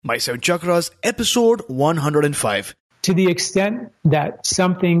My Seven Chakras, episode 105. To the extent that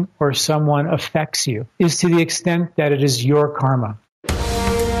something or someone affects you is to the extent that it is your karma.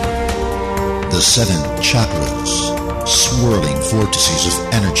 The seven chakras, swirling vortices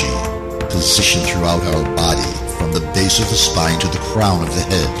of energy, positioned throughout our body from the base of the spine to the crown of the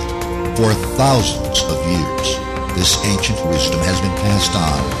head. For thousands of years, this ancient wisdom has been passed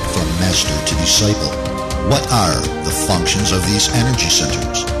on from master to disciple. What are the functions of these energy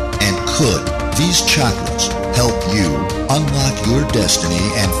centers? And could these chakras help you unlock your destiny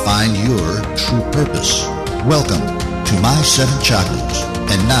and find your true purpose? Welcome to My Seven Chakras.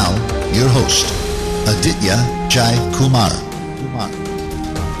 And now, your host, Aditya Jai Kumar.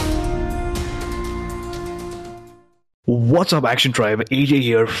 What's up, Action Tribe? AJ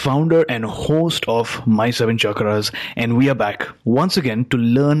here, founder and host of My Seven Chakras, and we are back once again to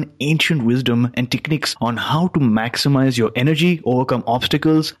learn ancient wisdom and techniques on how to maximize your energy, overcome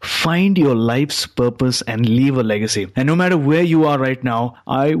obstacles, find your life's purpose, and leave a legacy. And no matter where you are right now,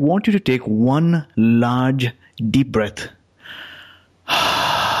 I want you to take one large, deep breath.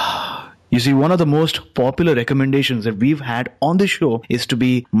 You see, one of the most popular recommendations that we've had on the show is to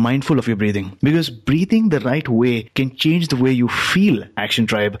be mindful of your breathing. Because breathing the right way can change the way you feel, Action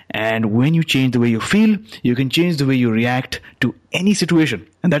Tribe. And when you change the way you feel, you can change the way you react to any situation.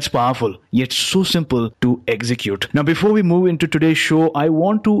 And that's powerful, yet so simple to execute. Now, before we move into today's show, I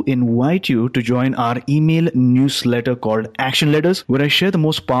want to invite you to join our email newsletter called Action Letters, where I share the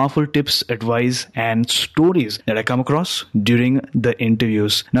most powerful tips, advice, and stories that I come across during the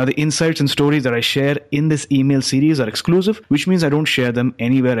interviews. Now, the insights and stories that I share in this email series are exclusive, which means I don't share them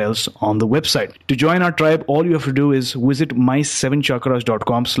anywhere else on the website. To join our tribe, all you have to do is visit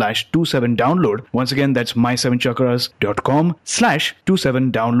my7chakras.com/27download. Once again, that's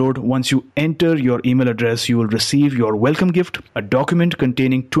my7chakras.com/27download. Once you enter your email address, you will receive your welcome gift, a document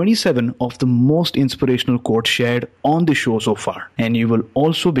containing 27 of the most inspirational quotes shared on the show so far. And you will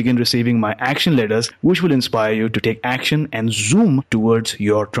also begin receiving my action letters, which will inspire you to take action and zoom towards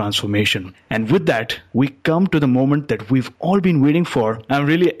your transformation. And with that, we come to the moment that we've all been waiting for. I'm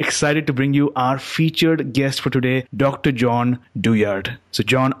really excited to bring you our featured guest for today, Dr. John Douillard. So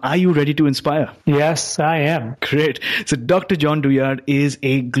John, are you ready to inspire? Yes, I am. Great. So Dr. John Douillard is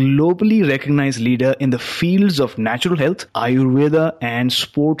a globally recognized leader in the fields of natural health, Ayurveda, and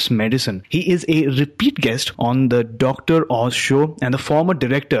sports medicine. He is a repeat guest on the Dr. Oz show and the former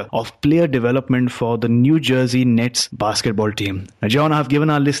director of player development for the New Jersey Nets basketball team. Now, John, I've given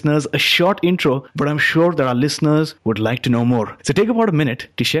our listeners a short intro, but I'm sure that our listeners would like to know more. So take about a minute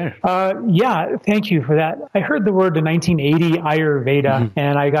to share. Yeah, thank you for that. I heard the word in 1980, Ayurveda,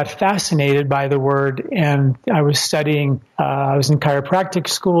 and I got fascinated by the word, and I was studying, I was in chiropractic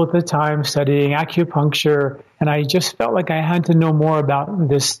school at the time, studying acupuncture, and I just felt like I had to know more about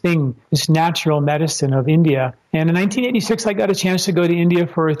this thing, this natural medicine of India. And in 1986, I got a chance to go to India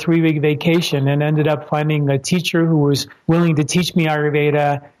for a 3-week vacation and ended up finding a teacher who was willing to teach me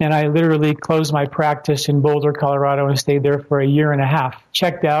Ayurveda. And I literally closed my practice in Boulder, Colorado, and stayed there for a year and a half.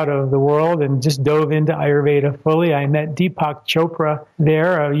 Checked out of the world and just dove into Ayurveda fully. I met Deepak Chopra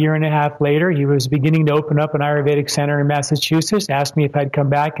there a year and a half later. He was beginning to open up an Ayurvedic center in Massachusetts, asked me if I'd come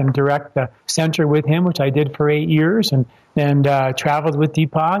back and direct the center with him, which I did for 8 years, and traveled with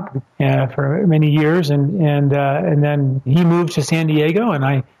Deepak for many years, and then he moved to San Diego, and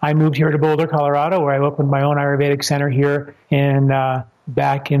I moved here to Boulder, Colorado, where I opened my own Ayurvedic center here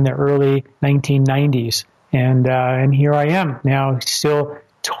back in the early 1990s, and here I am now, still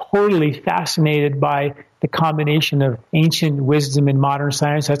totally fascinated by the combination of ancient wisdom and modern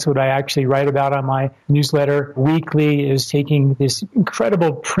science. That's what I actually write about on my newsletter weekly, is taking these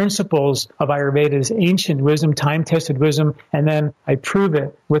incredible principles of Ayurveda, this ancient wisdom, time-tested wisdom, and then I prove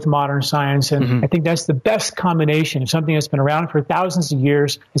it with modern science. And I think that's the best combination of something that's been around for thousands of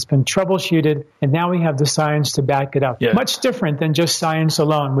years. It's been troubleshooted, and now we have the science to back it up. Yeah. Much different than just science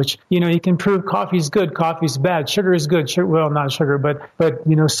alone, which, you can prove coffee's good, coffee's bad, sugar is good, well, not sugar, but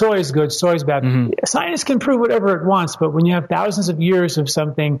soy is good, soy is bad. Science can prove whatever it wants, but when you have thousands of years of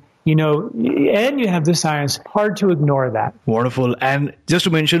something, and you have the science, hard to ignore that. Wonderful. And just to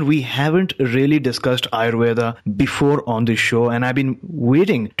mention, we haven't really discussed Ayurveda before on this show, and I've been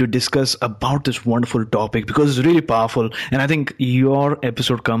waiting to discuss about this wonderful topic because it's really powerful. And I think your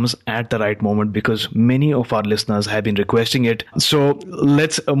episode comes at the right moment because many of our listeners have been requesting it. So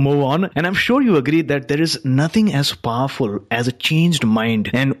let's move on. And I'm sure you agree that there is nothing as powerful as a changed mind.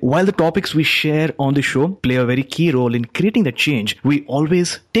 And while the topics we share on the show play a very key role in creating that change, we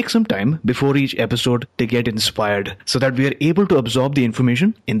always take some time before each episode to get inspired so that we are able to absorb the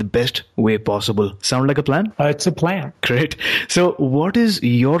information in the best way possible. Sound like a plan? It's a plan. Great. So what is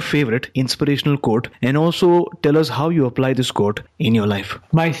your favorite inspirational quote? And also tell us how you apply this quote in your life.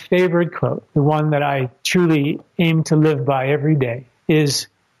 My favorite quote, the one that I truly aim to live by every day, is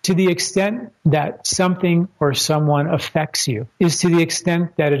to the extent that something or someone affects you is to the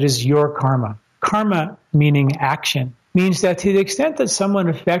extent that it is your karma. Karma, meaning action, means that to the extent that someone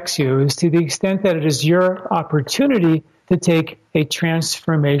affects you is to the extent that it is your opportunity to take a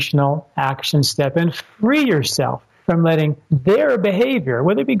transformational action step and free yourself from letting their behavior,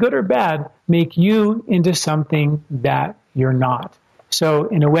 whether it be good or bad, make you into something that you're not. So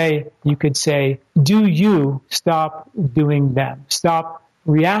in a way, you could say, do you stop doing them? Stop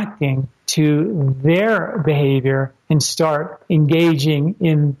reacting to their behavior and start engaging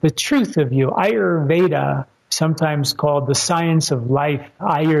in the truth of you. Ayurveda, sometimes called the science of life.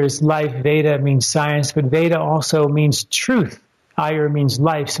 Ayur is life, Veda means science, but Veda also means truth. Ayur means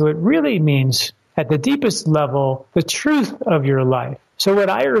life. So it really means, at the deepest level, the truth of your life. So what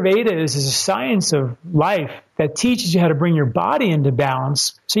Ayurveda is a science of life that teaches you how to bring your body into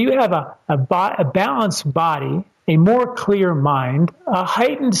balance. So you have a balanced body, a more clear mind, a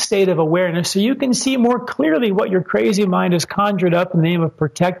heightened state of awareness, so you can see more clearly what your crazy mind has conjured up in the name of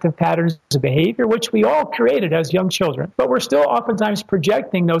protective patterns of behavior, which we all created as young children. But we're still oftentimes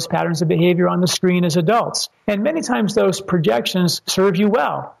projecting those patterns of behavior on the screen as adults. And many times those projections serve you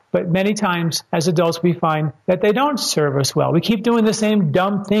well. But many times, as adults, we find that they don't serve us well. We keep doing the same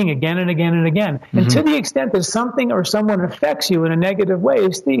dumb thing again and again and again. Mm-hmm. And to the extent that something or someone affects you in a negative way,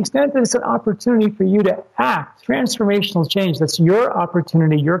 it's the extent that it's an opportunity for you to act. Transformational change, that's your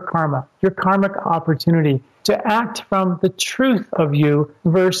opportunity, your karma, your karmic opportunity to act from the truth of you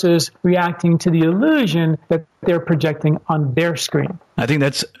versus reacting to the illusion that they're projecting on their screen. I think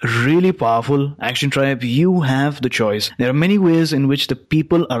that's really powerful. Action Tribe, you have the choice. There are many ways in which the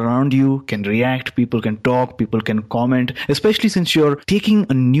people around you can react, people can talk, people can comment, especially since you're taking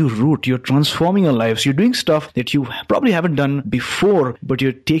a new route, you're transforming your lives, you're doing stuff that you probably haven't done before, but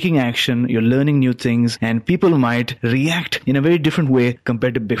you're taking action, you're learning new things, and people might react in a very different way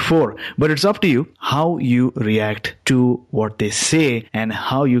compared to before. But it's up to you how you react to what they say and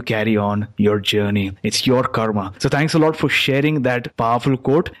how you carry on your journey. It's your karma. So thanks a lot for sharing that powerful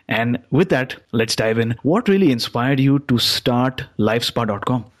quote. And with that, let's dive in. What really inspired you to start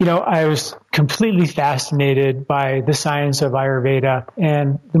lifespa.com? You know, I was completely fascinated by the science of Ayurveda.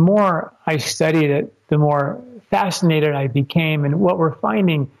 And the more I studied it, the more fascinated I became. And what we're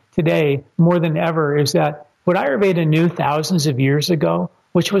finding today more than ever is that what Ayurveda knew thousands of years ago,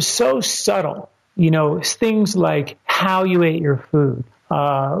 which was so subtle, you know, things like how you ate your food,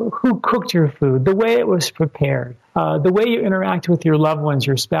 who cooked your food, the way it was prepared, the way you interact with your loved ones,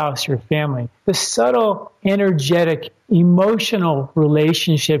 your spouse, your family, the subtle, energetic, emotional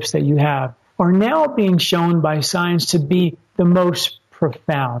relationships that you have are now being shown by science to be the most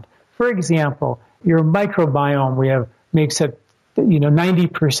profound. For example, your microbiome makes up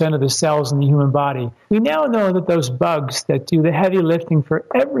 90% of the cells in the human body. We now know that those bugs that do the heavy lifting for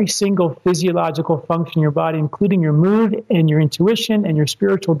every single physiological function in your body, including your mood and your intuition and your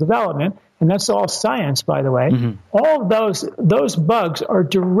spiritual development, and that's all science, by the way, all of those bugs are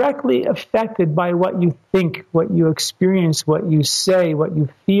directly affected by what you think, what you experience, what you say, what you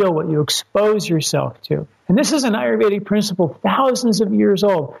feel, what you expose yourself to. And this is an Ayurvedic principle thousands of years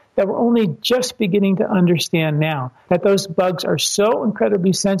old that we're only just beginning to understand now, that those bugs are so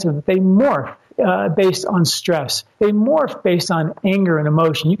incredibly sensitive that they morph based on stress. They morph based on anger and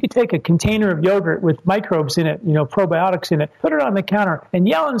emotion. You could take a container of yogurt with microbes in it, probiotics in it, put it on the counter and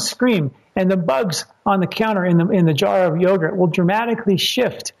yell and scream, and the bugs on the counter in the jar of yogurt will dramatically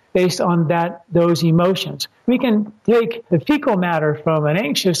shift based on those emotions. We can take the fecal matter from an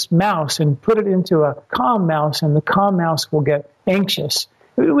anxious mouse and put it into a calm mouse, and the calm mouse will get anxious.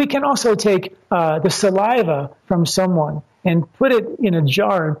 We can also take the saliva from someone and put it in a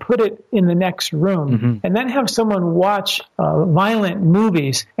jar and put it in the next room, and then have someone watch violent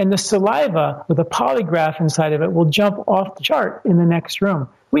movies, and the saliva with a polygraph inside of it will jump off the chart in the next room.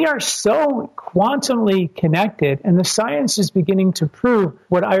 We are so quantumly connected, and the science is beginning to prove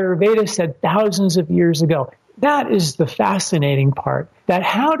what Ayurveda said thousands of years ago. That is the fascinating part. That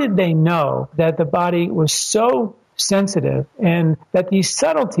how did they know that the body was so sensitive and that these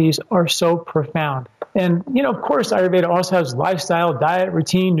subtleties are so profound? And, of course, Ayurveda also has lifestyle, diet,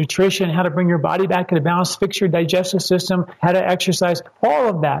 routine, nutrition, how to bring your body back into balance, fix your digestive system, how to exercise, all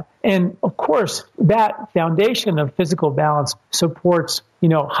of that. And, of course, that foundation of physical balance supports,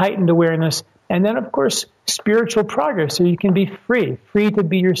 heightened awareness, And then, of course, spiritual progress, so you can be free to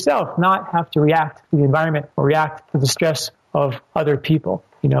be yourself, not have to react to the environment or react to the stress of other people.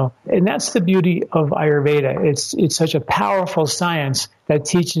 And that's the beauty of Ayurveda. It's such a powerful science that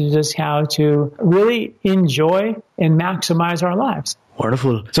teaches us how to really enjoy and maximize our lives.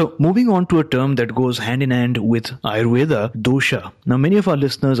 Wonderful. So moving on to a term that goes hand in hand with Ayurveda, dosha. Now, many of our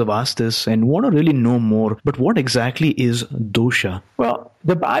listeners have asked this and want to really know more, but what exactly is dosha? Well,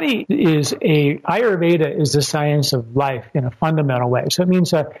 the body Ayurveda is the science of life in a fundamental way. So it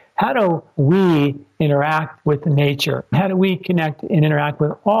means how do we interact with nature? How do we connect and interact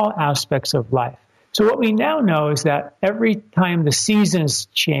with all aspects of life? So what we now know is that every time the seasons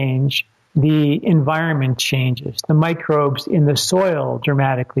change, the environment changes. The microbes in the soil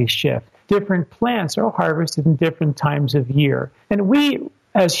dramatically shift. Different plants are harvested in different times of year. And we,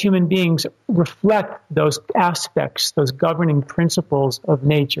 as human beings, reflect those aspects, those governing principles of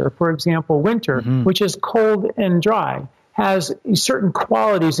nature. For example, winter, which is cold and dry, has certain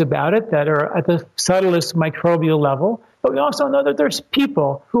qualities about it that are at the subtlest microbial level. But we also know that there's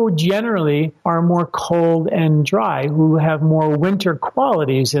people who generally are more cold and dry, who have more winter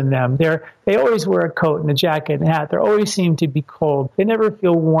qualities in them. They always wear a coat and a jacket and a hat. They always seem to be cold. They never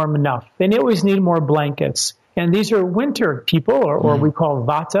feel warm enough. They always need more blankets. And these are winter people, or we call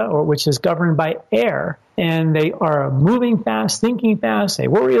vata, which is governed by air. And they are moving fast, thinking fast. They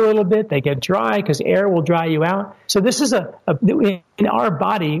worry a little bit. They get dry because air will dry you out. So this is in our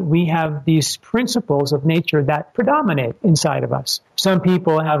body, we have these principles of nature that predominate inside of us. Some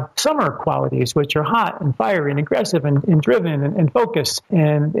people have summer qualities, which are hot and fiery and aggressive and driven and focused.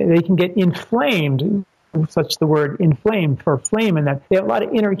 And they can get inflamed. Such the word inflamed for flame, and that they have a lot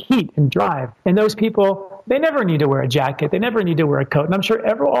of inner heat and drive. And those people, they never need to wear a jacket. They never need to wear a coat. And I'm sure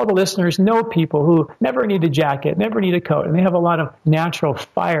all the listeners know people who never need a jacket, never need a coat, and they have a lot of natural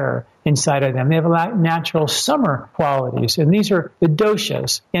fire inside of them. They have a lot of natural summer qualities, and these are the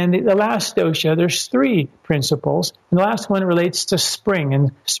doshas. And the last dosha, there's 3 principles, and the last one relates to spring,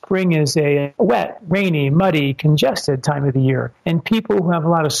 and spring is a wet, rainy, muddy, congested time of the year. And people who have a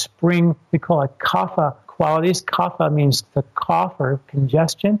lot of spring, we call it kapha qualities. Kapha means the cough or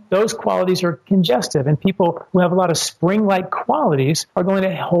congestion. Those qualities are congestive, and people who have a lot of spring-like qualities are going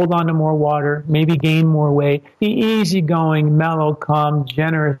to hold on to more water, maybe gain more weight, be easygoing, mellow, calm,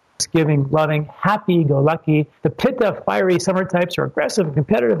 generous, giving, loving, happy-go-lucky. The Pitta, fiery summer types are aggressive,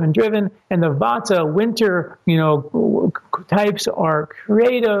 competitive, and driven. And the Vata, winter, types are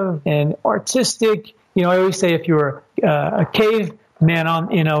creative and artistic. I always say if you were a caveman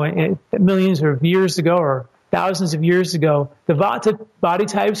millions of years ago or thousands of years ago, the Vata body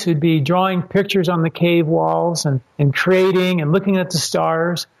types would be drawing pictures on the cave walls and creating and looking at the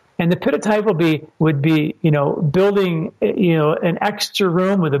stars. And the Pitta type would be building, an extra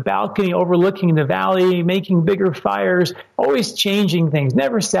room with a balcony overlooking the valley, making bigger fires, always changing things,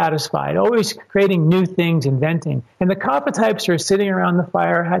 never satisfied, always creating new things, inventing. And the Kapha types are sitting around the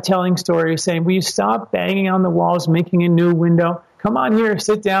fire, telling stories, saying, will you stop banging on the walls, making a new window? Come on here,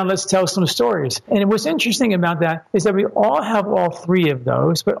 sit down, let's tell some stories. And what's interesting about that is that we all have all 3 of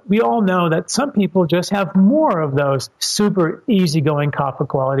those, but we all know that some people just have more of those super easygoing kapha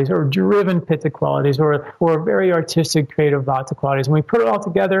qualities or driven pitta qualities or very artistic, creative vata qualities. When we put it all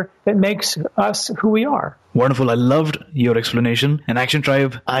together, that makes us who we are. Wonderful. I loved your explanation. And Action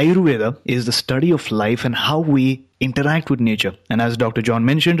Tribe, Ayurveda is the study of life and how we interact with nature. And as Dr. John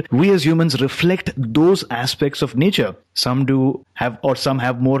mentioned, we as humans reflect those aspects of nature. Some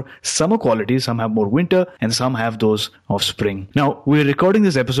have more summer qualities, some have more winter, and some have those of spring. Now, we're recording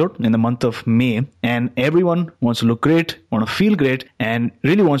this episode in the month of May, and everyone wants to look great, want to feel great, and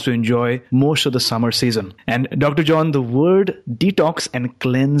really wants to enjoy most of the summer season. And Dr. John, the word detox and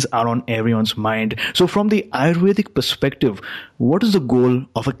cleanse are on everyone's mind. So from the Ayurvedic perspective, what is the goal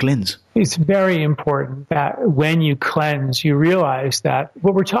of a cleanse? It's very important that when you cleanse, you realize that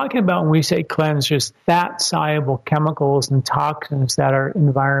what we're talking about when we say cleanse is fat-soluble chemicals and toxins that are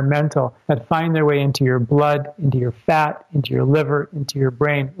environmental, that find their way into your blood, into your fat, into your liver, into your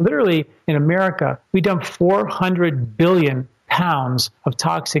brain. Literally, in America, we dump 400 billion pounds of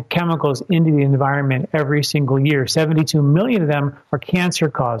toxic chemicals into the environment every single year. 72 million of them are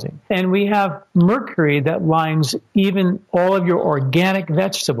cancer-causing. And we have mercury that lines even all of your organic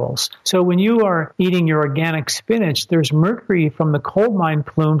vegetables. So when you are eating your organic spinach, there's mercury from the coal mine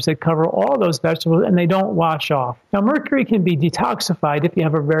plumes that cover all those vegetables, and they don't wash off. Now, mercury can be detoxified if you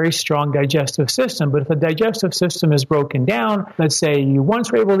have a very strong digestive system, but if the digestive system is broken down, let's say you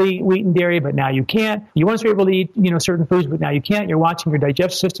once were able to eat wheat and dairy, but now you can't. You once were able to eat, certain foods, but now you you can't. You're watching your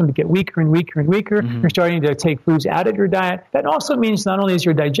digestive system to get weaker and weaker and weaker. You're starting to take foods out of your diet. That also means not only is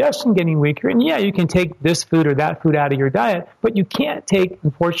your digestion getting weaker, and yeah, you can take this food or that food out of your diet, but you can't take,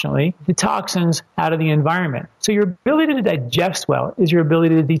 unfortunately, the toxins out of the environment. So your ability to digest well is your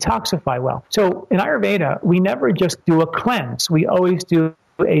ability to detoxify well. So in Ayurveda, we never just do a cleanse. We always do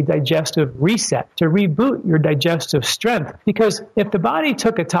a digestive reset to reboot your digestive strength. Because if the body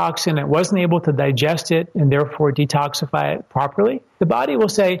took a toxin and wasn't able to digest it and therefore detoxify it properly, the body will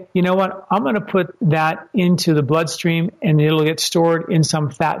say, you know what, I'm going to put that into the bloodstream and it'll get stored in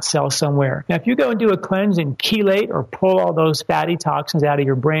some fat cell somewhere. Now, if you go and do a cleanse and chelate or pull all those fatty toxins out of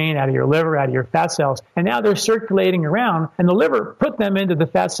your brain, out of your liver, out of your fat cells, and now they're circulating around and the liver put them into the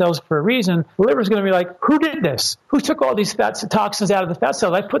fat cells for a reason, the liver's going to be like, who did this? Who took all these fat toxins out of the fat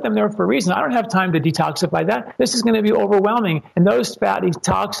cells? I put them there for a reason. I don't have time to detoxify that. This is going to be overwhelming. And those fatty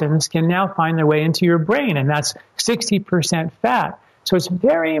toxins can now find their way into your brain, and that's 60% fat. So it's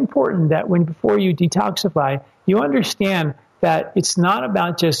very important that before you detoxify, you understand that it's not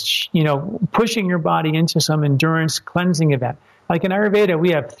about just, pushing your body into some endurance cleansing event. Like in Ayurveda, we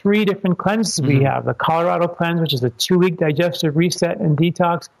have 3 different cleanses. We have the Colorado cleanse, which is a 2-week digestive reset and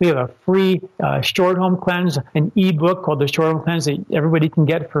detox. We have a free short home cleanse, an ebook called the Short Home Cleanse that everybody can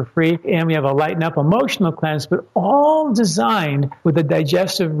get for free. And we have a lighten up emotional cleanse, but all designed with a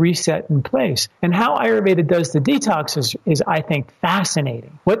digestive reset in place. And how Ayurveda does the detox is I think,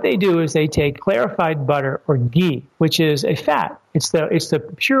 fascinating. What they do is they take clarified butter or ghee, which is a fat. It's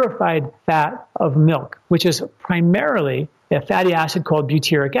the purified fat of milk, which is primarily a fatty acid called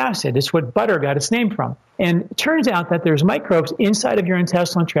butyric acid. It's what butter got its name from. And it turns out that there's microbes inside of your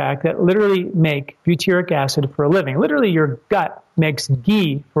intestinal tract that literally make butyric acid for a living. Literally, your gut makes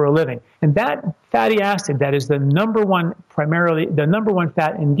ghee for a living. And that fatty acid, that is the number one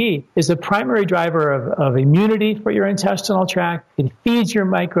fat in ghee, is the primary driver of immunity for your intestinal tract. It feeds your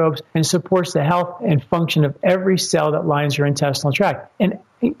microbes and supports the health and function of every cell that lines your intestinal tract. And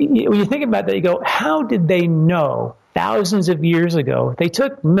when you think about that, you go, how did they know thousands of years ago? They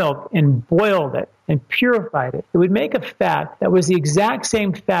took milk and boiled it and purified it. It would make a fat that was the exact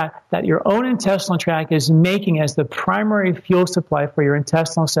same fat that your own intestinal tract is making as the primary fuel supply for your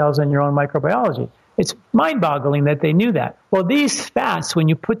intestinal cells and your own microbiology. It's mind-boggling that they knew that. Well, these fats, when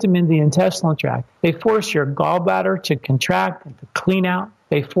you put them in the intestinal tract, they force your gallbladder to contract and to clean out.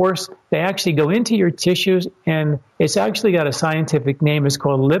 They actually go into your tissues, and it's actually got a scientific name. It's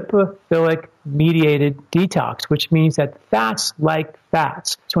called lipophilic mediated detox, which means that fats like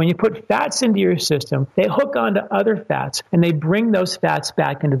fats. So when you put fats into your system, they hook onto other fats, and they bring those fats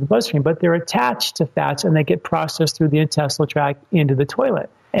back into the bloodstream, but they're attached to fats, and they get processed through the intestinal tract into the toilet.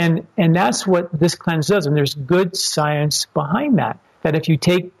 And that's what this cleanse does, and there's good science behind that. That if you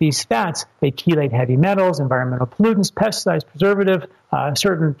take these fats, they chelate heavy metals, environmental pollutants, pesticides, preservatives,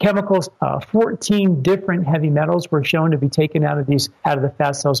 certain chemicals. 14 different heavy metals were shown to be taken out of the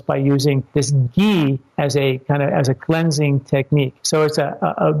fat cells by using this ghee as a cleansing technique. So it's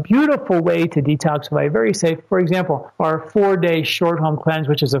a beautiful way to detoxify, very safe. For example, our 4-day short home cleanse,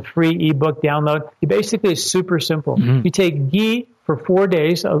 which is a free ebook download, it basically is super simple. You take ghee for 4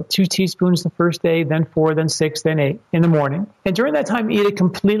 days, 2 teaspoons the first day, then 4, then 6, then 8 in the morning. And during that time, eat a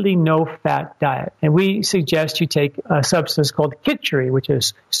completely no-fat diet. And we suggest you take a substance called khichdi, which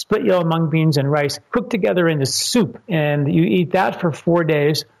is split yellow mung beans and rice cooked together in the soup. And you eat that for 4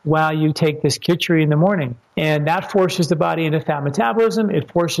 days while you take this khichdi in the morning. And that forces the body into fat metabolism.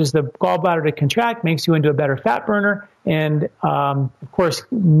 It forces the gallbladder to contract, makes you into a better fat burner, and, of course,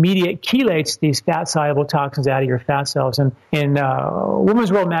 chelates these fat-soluble toxins out of your fat cells. And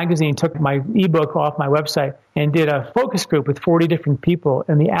Women's World Magazine took my ebook off my website and did a focus group with 40 different people,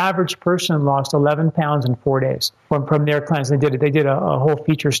 and the average person lost 11 pounds in 4 days from their cleanse. They did a whole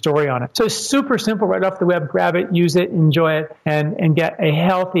feature story on it. So it's super simple, right off the web. Grab it, use it, enjoy it, and get a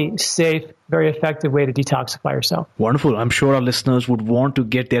healthy, safe, very effective way to detoxify yourself. Wonderful. I'm sure our listeners would want to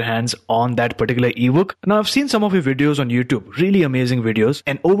get their hands on that particular ebook. Now, I've seen some of your videos on YouTube, really amazing videos.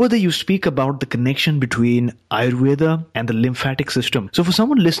 And over there, you speak about the connection between Ayurveda and the lymphatic system. So for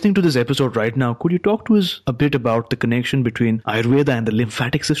someone listening to this episode right now, could you talk to us a bit about the connection between Ayurveda and the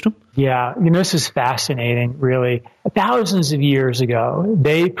lymphatic system? Yeah, this is fascinating, really. Thousands of years ago,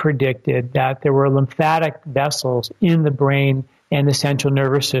 they predicted that there were lymphatic vessels in the brain and the central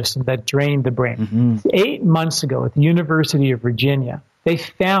nervous system that drained the brain. 8 months ago at the University of Virginia, they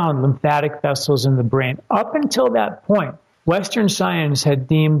found lymphatic vessels in the brain. Up until that point, Western science had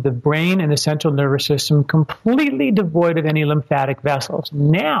deemed the brain and the central nervous system completely devoid of any lymphatic vessels.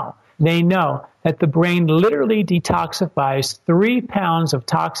 Now they know that the brain literally detoxifies 3 pounds of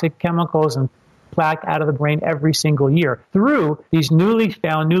toxic chemicals and plaque out of the brain every single year through these newly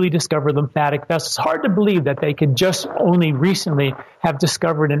found, newly discovered lymphatic vessels. It's hard to believe that they could just only recently have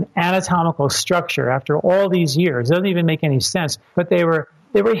discovered an anatomical structure after all these years. It doesn't even make any sense, but they were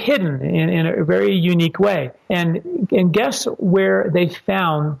hidden in a very unique way. And guess where they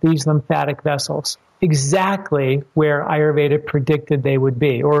found these lymphatic vessels? Exactly where Ayurveda predicted they would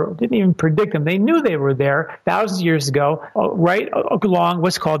be, or didn't even predict them. They knew they were there thousands of years ago, right along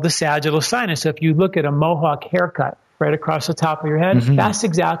what's called the sagittal sinus. So if you look at a mohawk haircut right across the top of your head, that's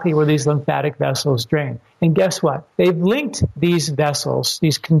exactly where these lymphatic vessels drain. And guess what? They've linked these vessels,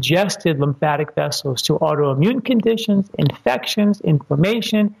 these congested lymphatic vessels, to autoimmune conditions, infections,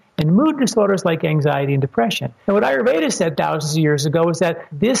 inflammation, and mood disorders like anxiety and depression. And what Ayurveda said thousands of years ago is that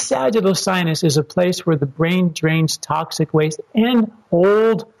this sagittal sinus is a place where the brain drains toxic waste and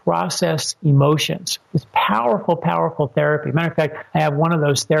old processed emotions. It's powerful, powerful therapy. Matter of fact, I have one of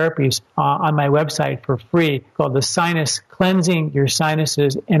those therapies on my website for free called the Sinus Cleansing Your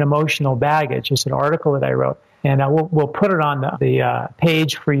Sinuses and Emotional Baggage. It's an article that I wrote. And we'll put it on the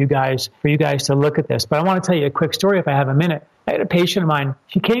page for you guys to look at this. But I want to tell you a quick story if I have a minute. I had a patient of mine.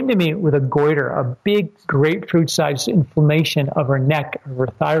 She came to me with a goiter, a big grapefruit-sized inflammation of her neck, of her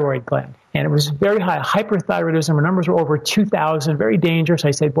thyroid gland. And it was very high, hyperthyroidism. Her numbers were over 2,000, very dangerous.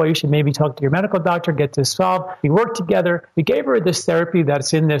 I said, boy, you should maybe talk to your medical doctor, get this solved. We worked together. We gave her this therapy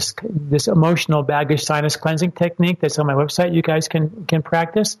that's in this emotional baggage sinus cleansing technique that's on my website. You guys can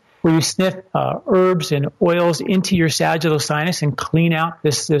practice, where you sniff herbs and oils into your sagittal sinus and clean out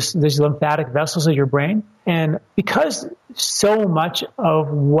these lymphatic vessels of your brain. And because so much of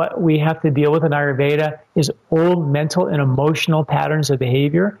what we have to deal with in Ayurveda is old mental and emotional patterns of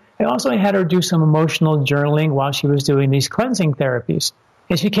behavior, I also had her do some emotional journaling while she was doing these cleansing therapies.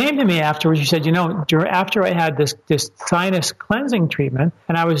 And she came to me afterwards. She said, after I had this sinus cleansing treatment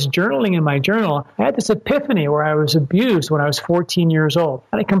and I was journaling in my journal, I had this epiphany where I was abused when I was 14 years old.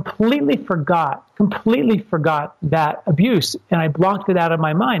 And I completely forgot that abuse, and I blocked it out of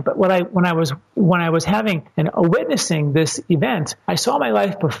my mind. But when I was having and witnessing this event, I saw my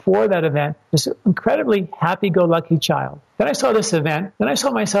life before that event, this incredibly happy-go-lucky child. Then I saw this event. Then I saw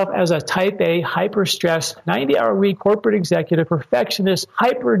myself as a type A, hyper-stressed, 90-hour-a-week corporate executive, perfectionist,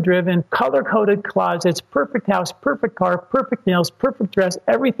 hyper-driven, color-coded closets, perfect house, perfect car, perfect nails, perfect dress.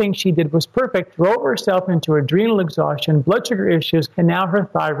 Everything she did was perfect. Drove herself into adrenal exhaustion, blood sugar issues, and now her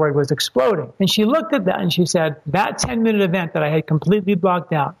thyroid was exploding. And she looked at that and she said, that 10-minute event that I had completely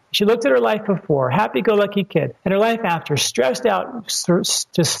blocked out. She looked at her life before, happy-go-lucky kid, and her life after, stressed out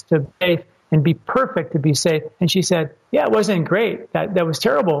just to bathe and be perfect to be safe. And she said, yeah, it wasn't great. That was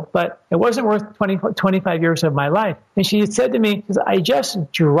terrible, but it wasn't worth 25 years of my life. And she said to me, I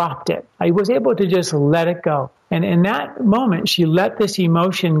just dropped it. I was able to just let it go. And in that moment, she let this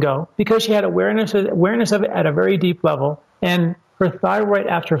emotion go because she had awareness of it at a very deep level. And her thyroid,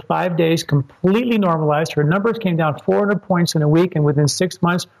 after 5 days, completely normalized. Her numbers came down 400 points in a week, and within 6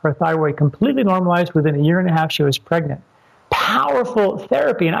 months, her thyroid completely normalized. Within a year and a half, she was pregnant. Powerful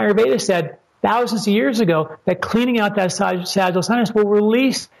therapy. And Ayurveda said thousands of years ago that cleaning out that sagittal sinus will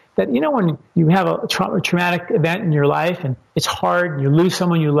release that, when you have a traumatic event in your life and it's hard and you lose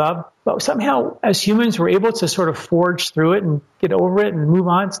someone you love, but somehow as humans we're able to sort of forge through it and get over it and move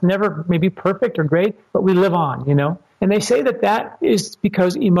on. It's never maybe perfect or great, but we live on, And they say that is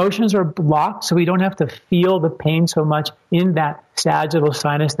because emotions are blocked, so we don't have to feel the pain so much in that sagittal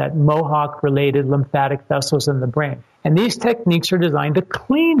sinus, that mohawk-related lymphatic vessels in the brain. And these techniques are designed to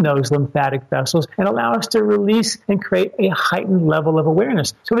clean those lymphatic vessels and allow us to release and create a heightened level of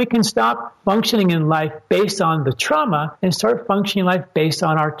awareness. So we can stop functioning in life based on the trauma and start functioning in life based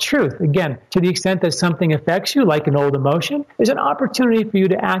on our truth. Again, to the extent that something affects you, like an old emotion, there's an opportunity for you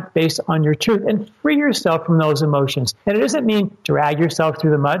to act based on your truth and free yourself from those emotions. And it doesn't mean drag yourself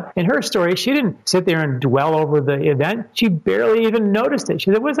through the mud. In her story, she didn't sit there and dwell over the event. She barely even noticed it.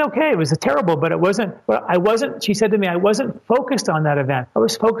 She said, it was okay. It was terrible, but she said to me, I wasn't focused on that event. I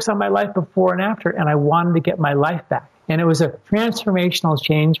was focused on my life before and after, and I wanted to get my life back. And it was a transformational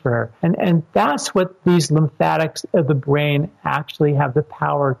change for her. And that's what these lymphatics of the brain actually have the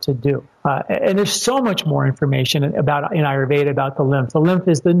power to do. And there's so much more information in Ayurveda about the lymph. The lymph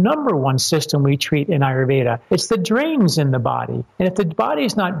is the number one system we treat in Ayurveda. It's the drains in the body. And if the body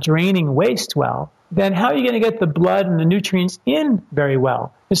is not draining waste well, then how are you going to get the blood and the nutrients in very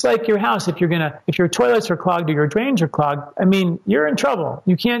well? It's like your house. If your toilets are clogged or your drains are clogged, I mean, you're in trouble.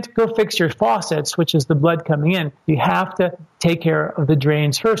 You can't go fix your faucets, which is the blood coming in. You have to take care of the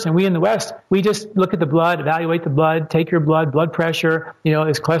drains first. And we in the West, we just look at the blood, evaluate the blood, take your blood pressure,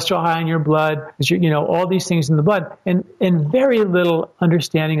 is cholesterol high in your blood, all these things in the blood, and very little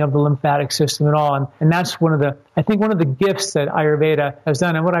understanding of the lymphatic system at all. And that's one of the gifts that Ayurveda has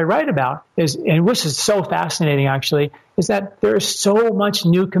done. And what I write about is, and which is so fascinating actually, is that there is so much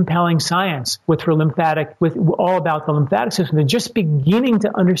new compelling science with all about the lymphatic system. They're just beginning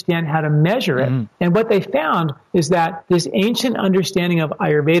to understand how to measure it. Mm-hmm. And what they found is that this ancient understanding of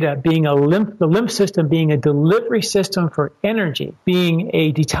Ayurveda being the lymph system being a delivery system for energy, being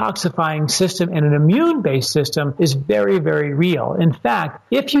a detoxifying system and an immune-based system is very, very real. In fact,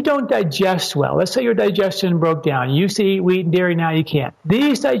 if you don't digest well, let's say your digestion broke down, you used to eat wheat and dairy, now you can't.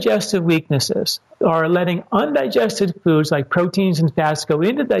 These digestive weaknesses are letting undigested foods like proteins and fats go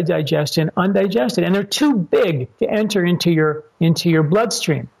into the digestion undigested, and they're too big to enter into your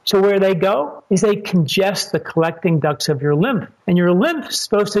bloodstream. So where they go is they congest the collecting ducts of your lymph. And your lymph is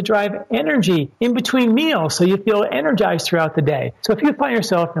supposed to drive energy in between meals so you feel energized throughout the day. So if you find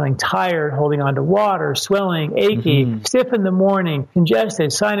yourself feeling tired, holding on to water, swelling, achy, stiff in the morning,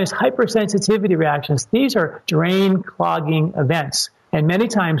 congested, sinus hypersensitivity reactions, these are drain clogging events. And many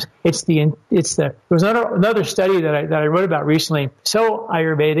times there was another study that I wrote about recently, so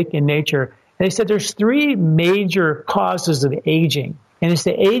Ayurvedic in nature. And they said there's 3 major causes of aging. And it's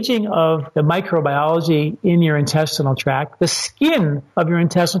the aging of the microbiology in your intestinal tract, the skin of your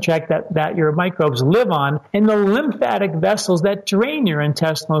intestinal tract that your microbes live on, and the lymphatic vessels that drain your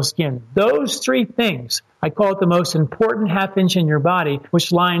intestinal skin. Those 3 things, I call it the most important half inch in your body,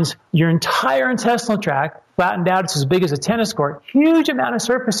 which lines your entire intestinal tract, flattened out, it's as big as a tennis court, huge amount of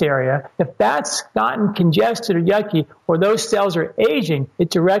surface area. If that's gotten congested or yucky, or those cells are aging,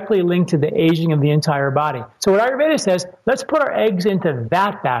 it's directly linked to the aging of the entire body. So what Ayurveda says, let's put our eggs into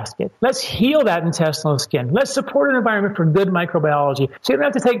that basket. Let's heal that intestinal skin. Let's support an environment for good microbiology. So you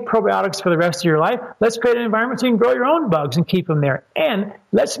don't have to take probiotics for the rest of your life. Let's create an environment so you can grow your own bugs and keep them there. And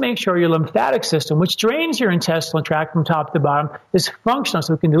let's make sure your lymphatic system, which drains your intestinal tract from top to bottom, is functional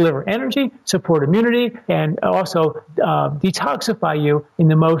so it can deliver energy, support immunity, and also detoxify you in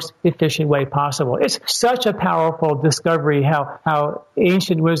the most efficient way possible. It's such a powerful discovery how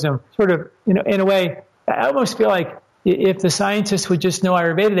ancient wisdom sort of, in a way, I almost feel like if the scientists would just know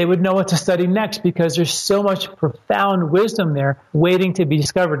Ayurveda, they would know what to study next because there's so much profound wisdom there waiting to be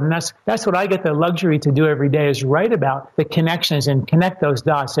discovered. And that's what I get the luxury to do every day, is write about the connections and connect those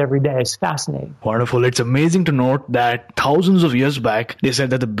dots every day. It's fascinating. Wonderful. It's amazing to note that thousands of years back, they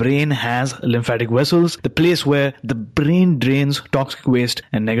said that the brain has lymphatic vessels, the place where the brain drains toxic waste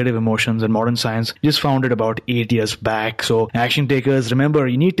and negative emotions. And modern science just found it about 8 years back. So action takers, remember,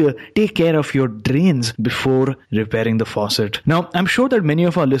 you need to take care of your drains before repairing the faucet. Now, I'm sure that many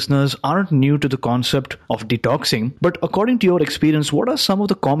of our listeners aren't new to the concept of detoxing, but according to your experience, what are some of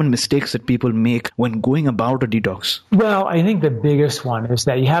the common mistakes that people make when going about a detox? Well, I think the biggest one is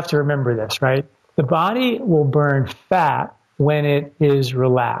that you have to remember this, right? The body will burn fat when it is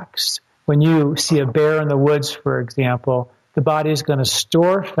relaxed. When you see a bear in the woods, for example, the body is going to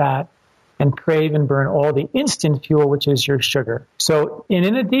store fat and crave and burn all the instant fuel, which is your sugar. So in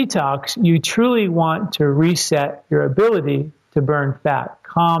a detox, you truly want to reset your ability to burn fat,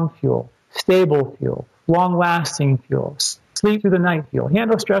 calm fuel, stable fuel, long-lasting fuel, sleep through the night fuel,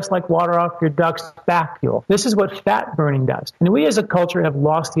 handle stress like water off your ducks, back fuel. This is what fat burning does. And we as a culture have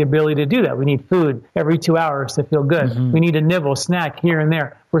lost the ability to do that. We need food every 2 hours to feel good. We need a nibble, snack here and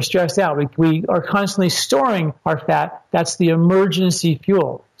there. We're stressed out. We are constantly storing our fat. That's the emergency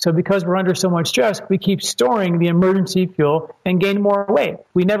fuel. So because we're under so much stress, we keep storing the emergency fuel and gain more weight.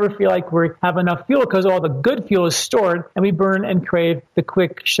 We never feel like we have enough fuel because all the good fuel is stored, and we burn and crave the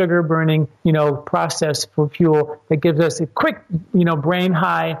quick sugar burning, process for fuel that gives us a quick, brain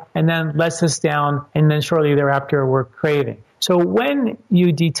high and then lets us down. And then shortly thereafter, we're craving. So when you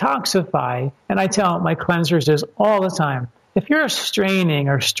detoxify, and I tell my cleansers this all the time, if you're straining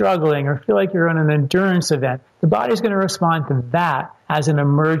or struggling or feel like you're on an endurance event, the body's going to respond to that as an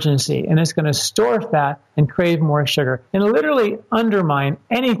emergency, and it's going to store fat and crave more sugar and literally undermine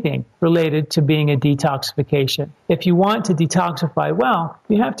anything related to being a detoxification. If you want to detoxify well,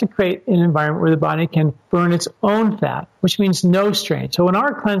 you have to create an environment where the body can burn its own fat, which means no strain. So in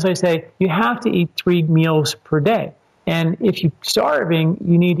our cleanse, I say you have to eat 3 meals per day. And if you're starving,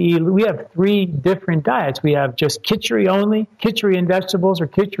 you need to eat. We have 3 different diets. We have just khichdi only, khichdi and vegetables, or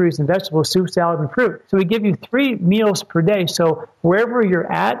khichdi and vegetables, soup, salad, and fruit. So we give you 3 meals per day. So wherever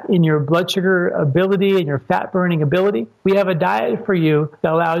you're at in your blood sugar ability and your fat burning ability, we have a diet for you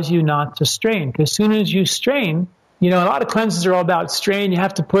that allows you not to strain. Because as soon as you strain, a lot of cleanses are all about strain. You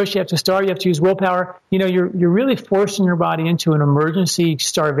have to push, you have to starve, you have to use willpower. You're really forcing your body into an emergency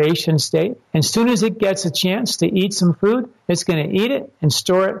starvation state. And as soon as it gets a chance to eat some food, it's going to eat it and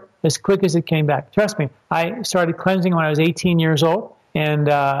store it as quick as it came back. Trust me, I started cleansing when I was 18 years old. And,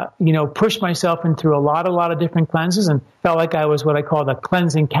 pushed myself into a lot of different cleanses and felt like I was what I call the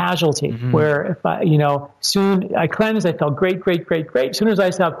cleansing casualty, where if I, soon I cleansed, I felt great. As soon as I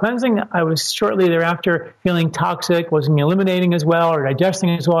stopped cleansing, I was shortly thereafter feeling toxic, wasn't eliminating as well or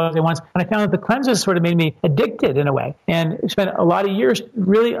digesting as well as I once. And I found that the cleanses sort of made me addicted in a way, and spent a lot of years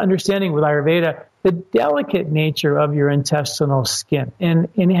really understanding with Ayurveda the delicate nature of your intestinal skin and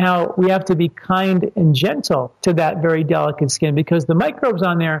how we have to be kind and gentle to that very delicate skin, because the microbes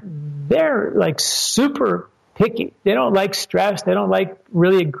on there, they're like super picky. They don't like stress. They don't like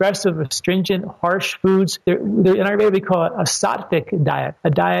really aggressive, astringent, harsh foods. In Ayurveda, we call it a sattvic diet,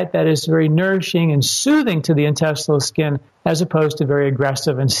 a diet that is very nourishing and soothing to the intestinal skin, as opposed to very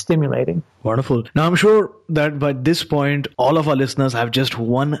aggressive and stimulating. Wonderful. Now, I'm sure that by this point, all of our listeners have just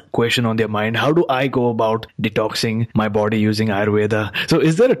one question on their mind. How do I go about detoxing my body using Ayurveda? So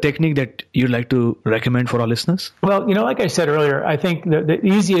is there a technique that you'd like to recommend for our listeners? Well, like I said earlier, I think the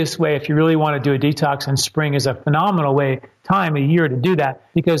easiest way, if you really want to do a detox in spring, is a phenomenal time of year to do that,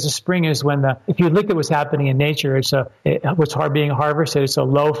 because the spring is when if you look at what's happening in nature, what's being harvested, it's a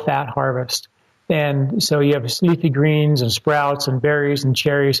low fat harvest. And so you have leafy greens and sprouts and berries and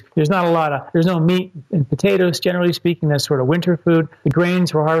cherries. There's no meat and potatoes, generally speaking. That's sort of winter food. The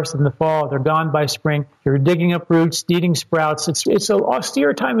grains were harvested in the fall. They're gone by spring. You're digging up roots, eating sprouts. It's an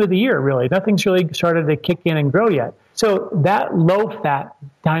austere time of the year, really. Nothing's really started to kick in and grow yet. So that low fat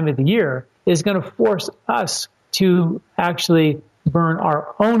time of the year is going to force us to actually burn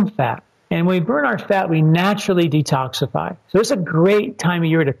our own fat. And when we burn our fat, we naturally detoxify. So it's a great time of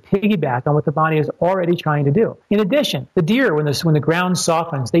year to piggyback on what the body is already trying to do. In addition, the deer, when the ground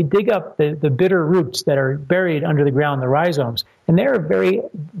softens, they dig up the bitter roots that are buried under the ground, the rhizomes. And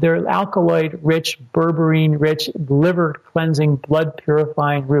they're alkaloid-rich, berberine-rich, liver-cleansing,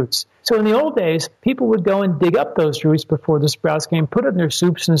 blood-purifying roots. So in the old days, people would go and dig up those roots before the sprouts came, put it in their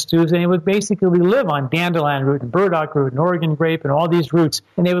soups and stews, and they would basically live on dandelion root and burdock root and Oregon grape and all these roots.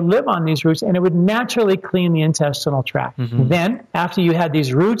 And they would live on these roots, and it would naturally clean the intestinal tract. Then, after you had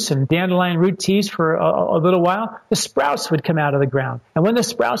these roots and dandelion root teas for a little while, the sprouts would come out of the ground. And when the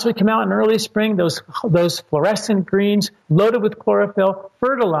sprouts would come out in early spring, those fluorescent greens loaded with chlorophyll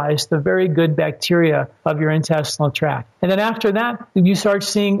fertilize the very good bacteria of your intestinal tract. And then after that, you start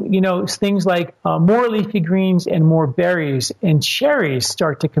seeing, things like more leafy greens and more berries and cherries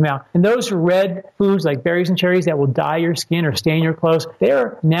start to come out. And those red foods like berries and cherries that will dye your skin or stain your clothes,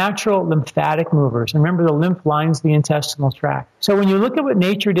 they're natural lymphatic movers. And remember, the lymph lines the intestinal tract. So when you look at what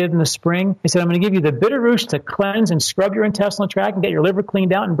nature did in the spring, it said, I'm going to give you the bitter roots to cleanse and scrub your intestinal tract and get your liver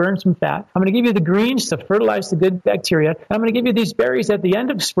cleaned out and burn some fat. I'm going to give you the greens to fertilize the good bacteria. And I'm going to give you these berries at the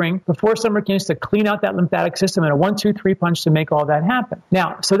end of spring before summer comes to clean out that lymphatic system and a 1-2-3 punch to make all that happen.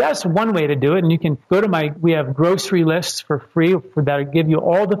 Now, so that's one way to do it. And you can go to we have grocery lists for free that give you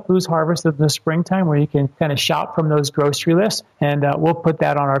all the foods harvested in the springtime, where you can kind of shop from those grocery lists. And we'll put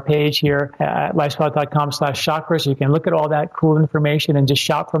that on our page here at lifespot.com/chakra, so you can look at all that cool information and just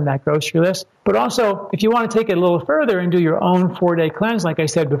shop from that grocery list. But also, if you want to take it a little further and do your own 4-day cleanse, like I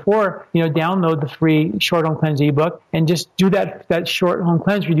said before, download the free short home cleanse ebook and just do that short home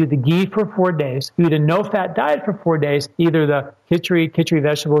cleanse. You do the ghee for 4 days. You eat a no-fat diet for 4 days, either the khichdi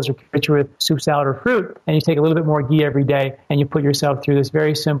vegetables or khichdi with soup, salad, or fruit, and you take a little bit more ghee every day, and you put yourself through this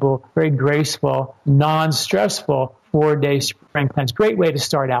very simple, very graceful, non-stressful 4-day spring cleanse. Great way to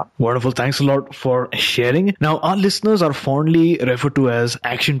start out. Wonderful. Thanks a lot for sharing. Now, our listeners are fondly referred to as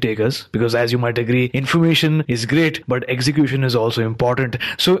action takers, because as you might agree, information is great, but execution is also important.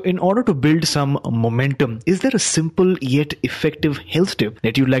 So in order to build some momentum, is there a simple yet effective health tip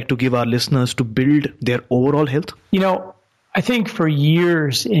that you'd like to give our listeners to build their overall health? I think for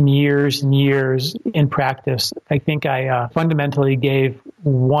years and years and years in practice, I think I fundamentally gave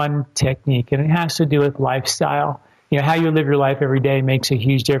one technique, and it has to do with lifestyle. how you live your life every day makes a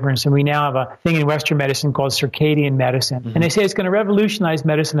huge difference. And we now have a thing in Western medicine called circadian medicine. And they say it's going to revolutionize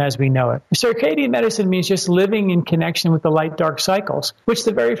medicine as we know it. Circadian medicine means just living in connection with the light-dark cycles, which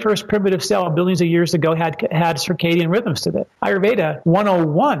the very first primitive cell billions of years ago had circadian rhythms to it. Ayurveda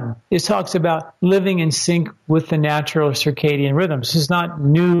 101 talks about living in sync with the natural circadian rhythms. This is not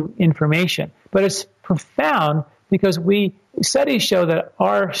new information, but it's profound because studies show that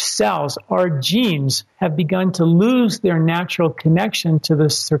our cells, our genes, have begun to lose their natural connection to the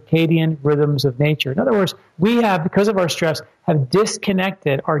circadian rhythms of nature. In other words, we have, because of our stress, have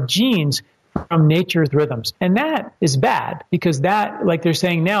disconnected our genes from nature's rhythms. And that is bad because that, like they're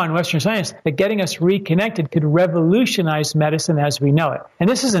saying now in Western science, that getting us reconnected could revolutionize medicine as we know it. And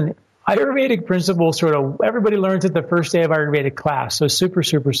this is an Ayurvedic principle, sort of, everybody learns it the first day of Ayurvedic class. So super,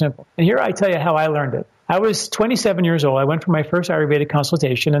 super simple. And here I tell you how I learned it. I was 27 years old. I went for my first Ayurvedic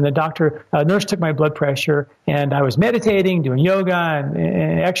consultation, and the nurse took my blood pressure, and I was meditating, doing yoga,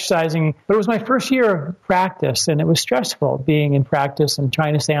 and exercising. But it was my first year of practice, and it was stressful being in practice and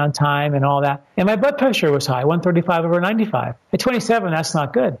trying to stay on time and all that. And my blood pressure was high, 135/95. At 27, that's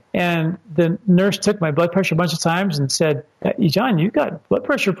not good. And the nurse took my blood pressure a bunch of times and said, John, you've got blood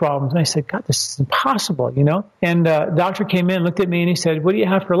pressure problems. And I said, God, this is impossible, And the doctor came in, looked at me, and he said, what do you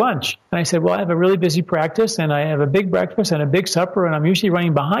have for lunch? And I said, well, I have a really busy practice, and I have a big breakfast and a big supper, and I'm usually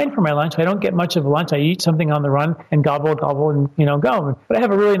running behind for my lunch. I don't get much of a lunch. I eat something on the run and gobble, and go. But I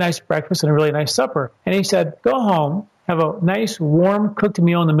have a really nice breakfast and a really nice supper. And he said, go home, have a nice, warm, cooked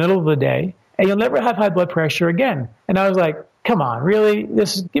meal in the middle of the day, and you'll never have high blood pressure again. And I was like, come on, really?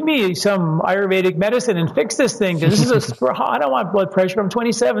 Give me some Ayurvedic medicine and fix this thing. Because I don't want blood pressure. I'm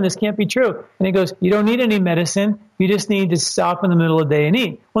 27. This can't be true. And he goes, you don't need any medicine. You just need to stop in the middle of the day and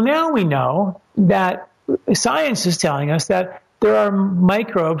eat. Well, now we know that science is telling us that there are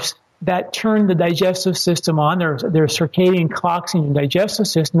microbes that turn the digestive system on. There are circadian clocks in your digestive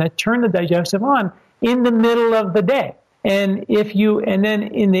system that turn the digestive on in the middle of the day. And then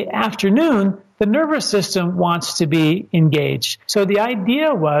in the afternoon, the nervous system wants to be engaged. So the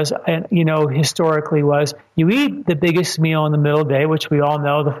idea was, historically was, you eat the biggest meal in the middle of the day, which we all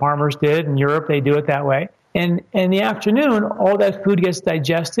know the farmers did. In Europe, they do it that way. And in the afternoon, all that food gets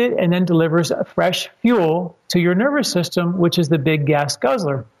digested and then delivers fresh fuel to your nervous system, which is the big gas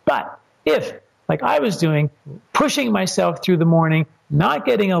guzzler. But if, like I was doing, pushing myself through the morning, not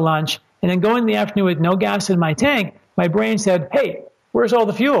getting a lunch, and then going in the afternoon with no gas in my tank, my brain said, hey, where's all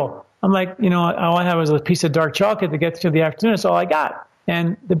the fuel? I'm like, all I had was a piece of dark chocolate to get through the afternoon. That's all I got.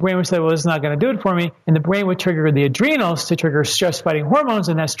 And the brain would say, well, it's not going to do it for me. And the brain would trigger the adrenals to trigger stress-fighting hormones.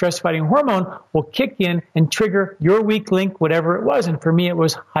 And that stress-fighting hormone will kick in and trigger your weak link, whatever it was. And for me, it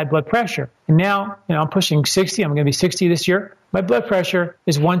was high blood pressure. And now, I'm pushing 60. I'm going to be 60 this year. My blood pressure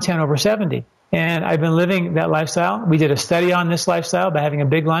is 110/70. And I've been living that lifestyle. We did a study on this lifestyle by having a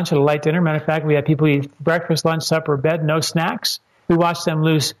big lunch and a light dinner. Matter of fact, we had people eat breakfast, lunch, supper, bed, no snacks. We watched them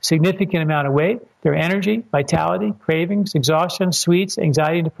lose significant amount of weight. Their energy, vitality, cravings, exhaustion, sweets,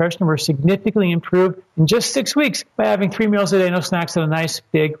 anxiety, and depression were significantly improved in just 6 weeks by having 3 meals a day, no snacks, and a nice,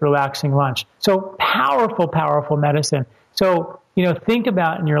 big, relaxing lunch. So powerful, powerful medicine. So, think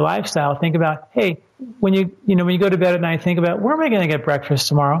about in your lifestyle, think about, hey, when you go to bed at night, think about, where am I going to get breakfast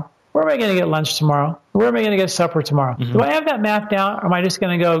tomorrow? Where am I going to get lunch tomorrow? Where am I going to get supper tomorrow? Mm-hmm. Do I have that mapped out, or am I just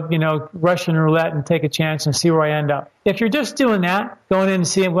going to go, Russian roulette and take a chance and see where I end up? If you're just doing that, going in and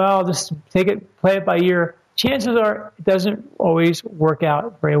seeing, well, just play it by ear, chances are it doesn't always work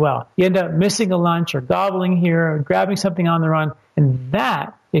out very well. You end up missing a lunch or gobbling here or grabbing something on the run. And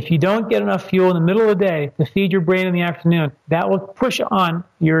that, if you don't get enough fuel in the middle of the day to feed your brain in the afternoon, that will push on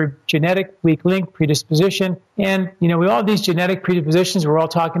your genetic weak link predisposition. And, we all have these genetic predispositions we're all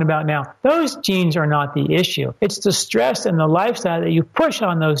talking about now. Those genes are not the issue. It's the stress and the lifestyle that you push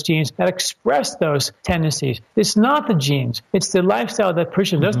on those genes that express those tendencies. It's not the genes. It's the lifestyle that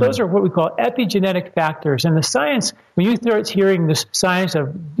pushes those. Those are what we call epigenetic factors. And the science, when you start hearing the science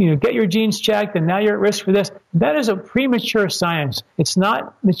of, get your genes checked and now you're at risk for this, that is a premature science. It's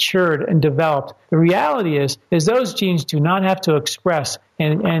not matured and developed. The reality is those genes do not have to express,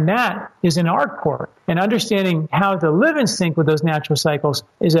 and that is in our court. And understanding how to live in sync with those natural cycles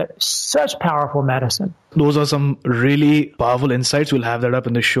is such powerful medicine. Those are some really powerful insights. We'll have that up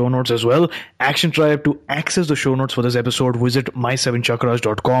in the show notes as well. Action Tribe, to access the show notes for this episode, visit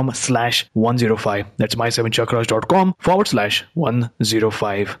my7chakras.com/105. That's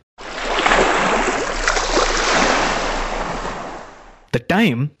my7chakras.com/105. The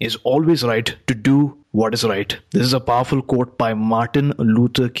time is always right to do what is right. This is a powerful quote by Martin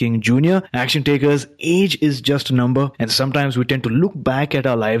Luther King Jr. Action takers, age is just a number, and sometimes we tend to look back at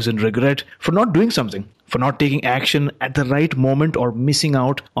our lives and regret for not doing something, for not taking action at the right moment or missing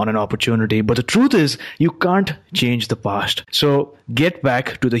out on an opportunity. But the truth is, you can't change the past. So get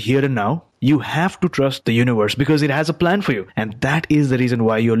back to the here and now. You have to trust the universe because it has a plan for you. And that is the reason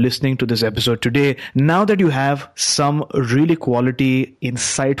why you're listening to this episode today. Now that you have some really quality,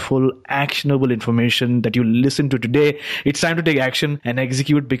 insightful, actionable information that you listen to today, it's time to take action and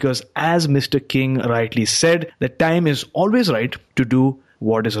execute, because as Mr. King rightly said, the time is always right to do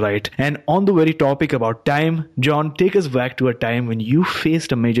what is right. And on the very topic about time, John, take us back to a time when you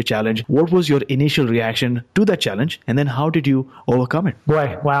faced a major challenge. What was your initial reaction to that challenge? And then how did you overcome it?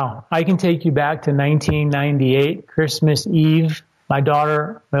 Boy, wow. I can take you back to 1998, Christmas Eve. My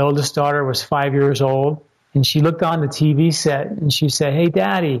oldest daughter was 5 years old, and she looked on the TV set and she said, "Hey,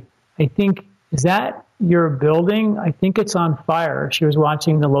 Daddy, is that your building? I think it's on fire." She was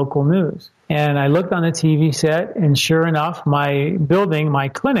watching the local news. And I looked on the TV set, and sure enough, my building, my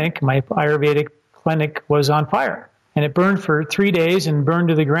clinic, my Ayurvedic clinic was on fire. And it burned for 3 days and burned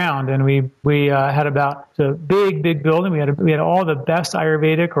to the ground. And we had about a big building. We had all the best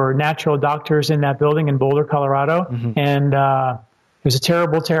Ayurvedic or natural doctors in that building in Boulder, Colorado. Mm-hmm. And it was a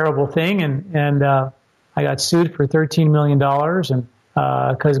terrible thing. And I got sued for $13 million. And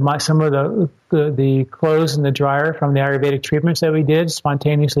because some of the clothes in the dryer from the Ayurvedic treatments that we did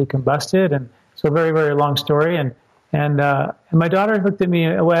spontaneously combusted, and so a very, very long story. And my daughter looked at me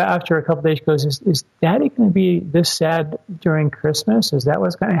after a couple of days. She goes, "Is Daddy going to be this sad during Christmas? Is that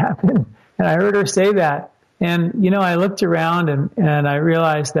what's going to happen?" And I heard her say that. And, I looked around and I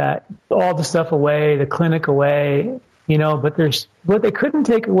realized that all the stuff away, the clinic away, but what they couldn't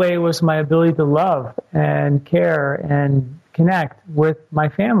take away was my ability to love and care and connect with my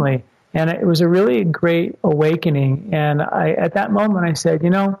family. And it was a really great awakening. And at that moment, I said,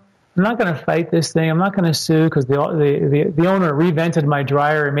 I'm not going to fight this thing. I'm not going to sue, because the owner revented my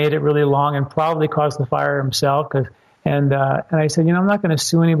dryer and made it really long and probably caused the fire himself. And I said, I'm not going to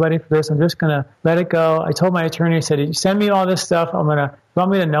sue anybody for this. I'm just going to let it go. I told my attorney, I said, "Send me all this stuff. If you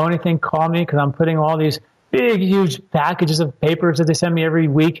want me to know anything, call me, because I'm putting all these big, huge packages of papers that they send me every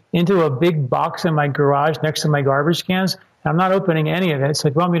week into a big box in my garage next to my garbage cans. I'm not opening any of it. So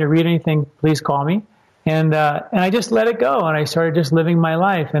if you want me to read anything, please call me." And I just let it go, and I started just living my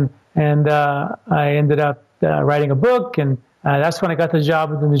life. And I ended up writing a book, and that's when I got the job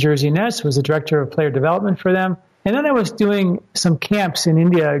with the New Jersey Nets, was the director of player development for them. And then I was doing some camps in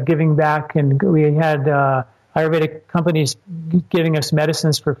India, giving back, and we had Ayurvedic companies giving us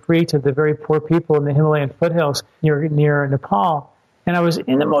medicines for free to the very poor people in the Himalayan foothills near Nepal. And I was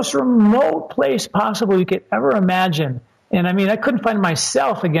in the most remote place possible you could ever imagine. And I couldn't find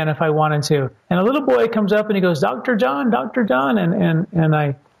myself again if I wanted to. And a little boy comes up and he goes, Dr. John. And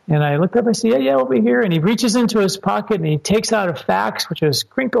I looked up, I said, yeah, over here. And he reaches into his pocket and he takes out a fax, which was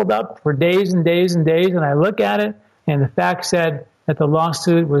crinkled up for days and days and days. And I look at it, and the fax said that the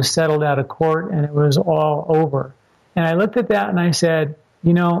lawsuit was settled out of court and it was all over. And I looked at that and I said,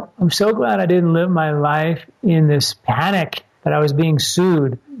 I'm so glad I didn't live my life in this panic that I was being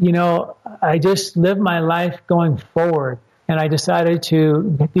sued. I just lived my life going forward. And I decided to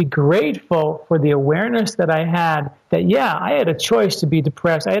be grateful for the awareness that I had that, I had a choice to be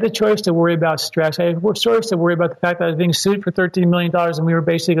depressed. I had a choice to worry about stress. I had a choice to worry about the fact that I was being sued for $13 million and we were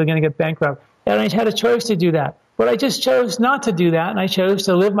basically going to get bankrupt. And I had a choice to do that. But I just chose not to do that, and I chose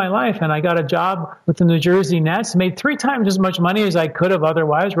to live my life. And I got a job with the New Jersey Nets, made 3 times as much money as I could have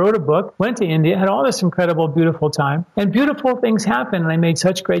otherwise, wrote a book, went to India, had all this incredible, beautiful time. And beautiful things happened, and I made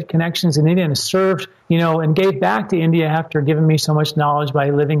such great connections in India and served, and gave back to India after giving me so much knowledge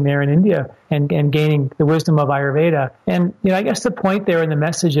by living there in India and gaining the wisdom of Ayurveda. And, I guess the point there in the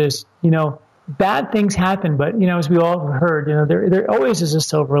message is, bad things happen, but, as we all have heard, there always is a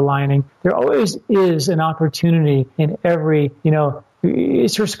silver lining. There always is an opportunity in every,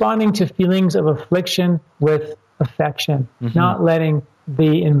 it's responding to feelings of affliction with affection, not letting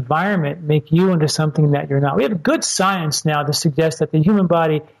the environment make you into something that you're not. We have good science now to suggest that the human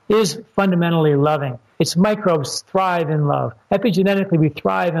body is fundamentally loving. Its microbes thrive in love. Epigenetically, we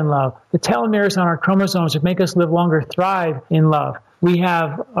thrive in love. The telomeres on our chromosomes that make us live longer thrive in love. We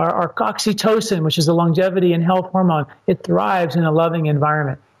have our oxytocin, which is a longevity and health hormone. It thrives in a loving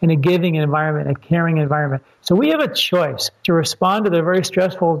environment, in a giving environment, a caring environment. So we have a choice to respond to the very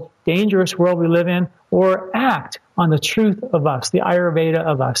stressful, dangerous world we live in, or act on the truth of us, the Ayurveda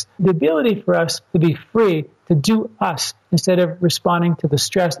of us. The ability for us to be free to do us instead of responding to the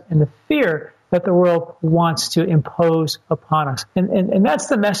stress and the fear that the world wants to impose upon us. And that's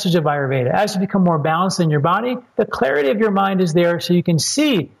the message of Ayurveda. As you become more balanced in your body, the clarity of your mind is there so you can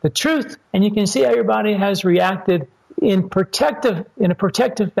see the truth and you can see how your body has reacted in a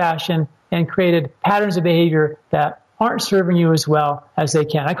protective fashion and created patterns of behavior that aren't serving you as well as they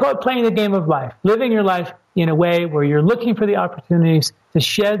can. I call it playing the game of life, living your life in a way where you're looking for the opportunities to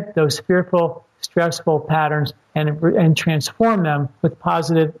shed those fearful, stressful patterns and transform them with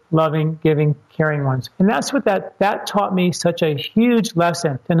positive, loving, giving, caring ones. And that's what that taught me such a huge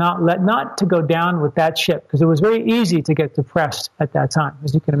lesson, to not to go down with that ship, because it was very easy to get depressed at that time,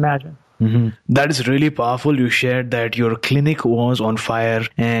 as you can imagine. Mm-hmm. That is really powerful. You shared that your clinic was on fire,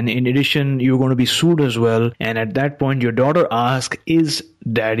 and in addition, you're going to be sued as well. And at that point, your daughter asked, is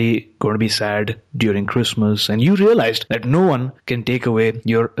Daddy going to be sad during Christmas? And you realized that no one can take away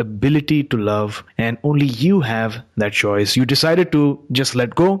your ability to love, and only you have that choice. You decided to just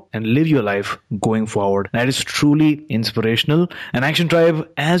let go and live your life going forward. That is truly inspirational. And Action Tribe,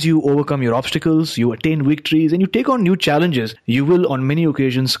 as you overcome your obstacles, you attain victories, and you take on new challenges, you will on many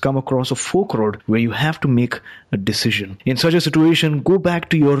occasions come across a fork road where you have to make a decision. In such a situation, go back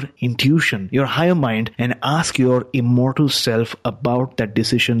to your intuition, your higher mind, and ask your immortal self about that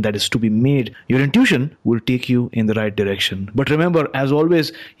decision that is to be made. Your intuition will take you in the right direction. But remember, as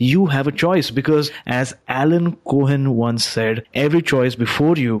always, you have a choice, because as Alan Cohen once said, every choice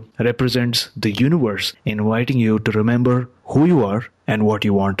before you represents the universe, inviting you to remember who you are and what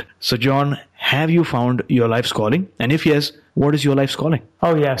you want. So John, have you found your life's calling? And if yes, what is your life's calling?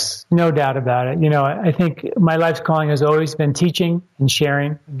 Oh, yes. No doubt about it. I think my life's calling has always been teaching and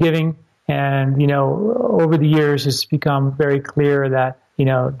sharing, giving. And, over the years, it's become very clear that,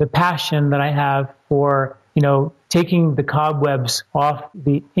 the passion that I have for, taking the cobwebs off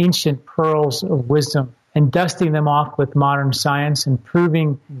the ancient pearls of wisdom and dusting them off with modern science and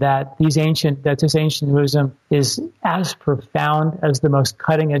proving that this ancient wisdom is as profound as the most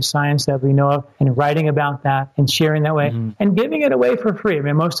cutting edge science that we know of, and writing about that and sharing that way and giving it away for free. I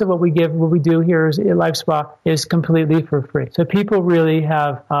mean, most of what we do here at Life Spa is completely for free. So people really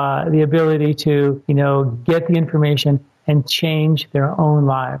have the ability to, get the information and change their own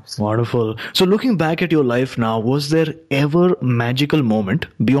lives. Wonderful. So looking back at your life now, was there ever a magical moment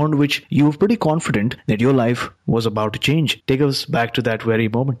beyond which you were pretty confident that your life was about to change? Take us back to that very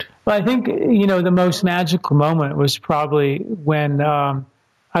moment. Well, I think, the most magical moment was probably when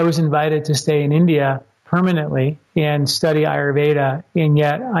I was invited to stay in India permanently and study Ayurveda, and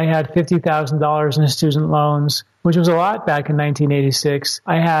yet I had $50,000 in student loans, which was a lot back in 1986.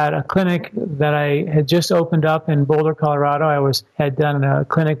 I had a clinic that I had just opened up in Boulder, Colorado. I had done a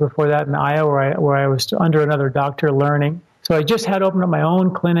clinic before that in Iowa where I was under another doctor learning. So I just had opened up my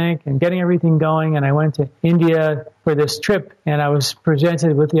own clinic and getting everything going, and I went to India for this trip, and I was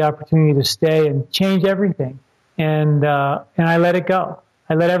presented with the opportunity to stay and change everything. And I let it go.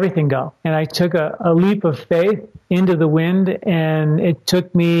 I let everything go. And I took a leap of faith into the wind, and it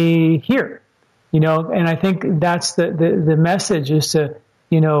took me here. And I think that's the message is to,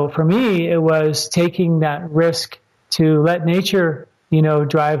 for me, it was taking that risk to let nature,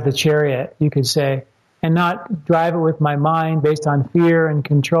 drive the chariot, you could say, and not drive it with my mind based on fear and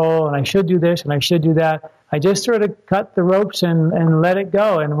control. And I should do this and I should do that. I just sort of cut the ropes and let it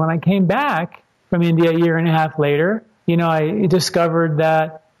go. And when I came back from India a year and a half later, I discovered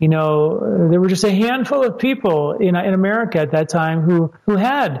that, there were just a handful of people in America at that time who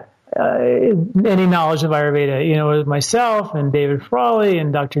had any knowledge of Ayurveda. It was myself and David Frawley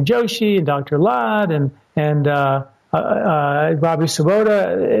and Dr. Joshi and Dr. Ladd and Robbie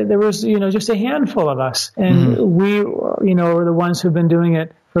Svoboda. There was, just a handful of us. And we, were the ones who've been doing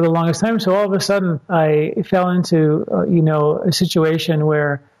it for the longest time. So all of a sudden I fell into, a situation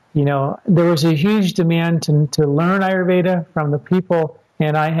where, there was a huge demand to learn Ayurveda from the people.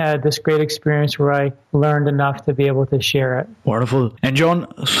 And I had this great experience where I learned enough to be able to share it. Wonderful. And John,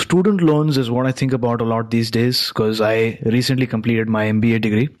 student loans is what I think about a lot these days, because I recently completed my MBA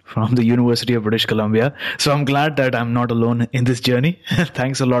degree from the University of British Columbia. So I'm glad that I'm not alone in this journey.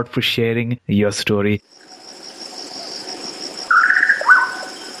 Thanks a lot for sharing your story.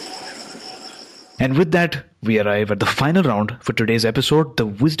 And with that, we arrive at the final round for today's episode, the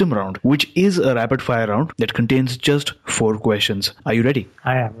Wisdom Round, which is a rapid-fire round that contains just 4 questions. Are you ready?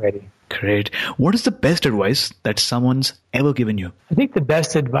 I am ready. Great. What is the best advice that someone's ever given you? I think the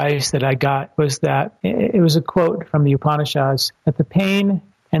best advice that I got was that it was a quote from the Upanishads, that the pain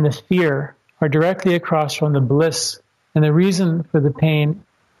and the fear are directly across from the bliss. And the reason for the pain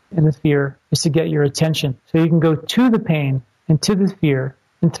and the fear is to get your attention. So you can go to the pain and to the fear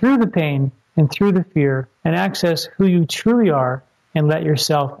and through the pain and through the fear and access who you truly are and let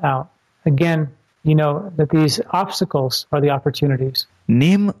yourself out. Again, that these obstacles are the opportunities.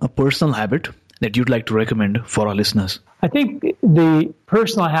 Name a personal habit that you'd like to recommend for our listeners. I think the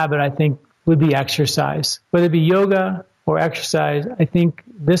personal habit, would be exercise. Whether it be yoga or exercise, I think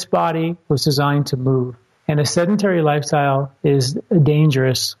this body was designed to move. And a sedentary lifestyle is a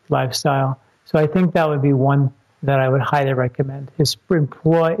dangerous lifestyle. So I think that would be one that I would highly recommend, is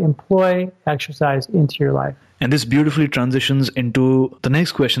employ exercise into your life. And this beautifully transitions into the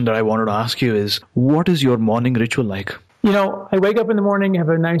next question that I wanted to ask you is, what is your morning ritual like? I wake up in the morning, have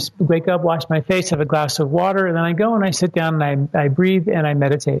a nice wake up, wash my face, have a glass of water, and then I go and I sit down and I breathe and I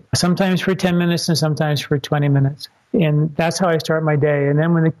meditate. Sometimes for 10 minutes and sometimes for 20 minutes. And that's how I start my day. And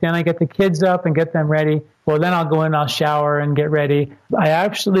then then I get the kids up and get them ready, well, then I'll go in, I'll shower and get ready. I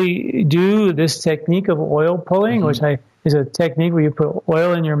actually do this technique of oil pulling, which is a technique where you put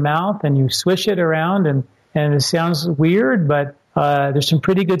oil in your mouth and you swish it around. And it sounds weird, but there's some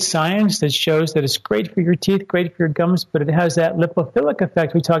pretty good science that shows that it's great for your teeth, great for your gums, but it has that lipophilic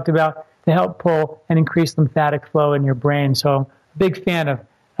effect we talked about to help pull and increase lymphatic flow in your brain. So I'm a big fan of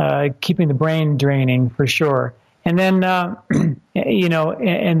keeping the brain draining for sure. And then,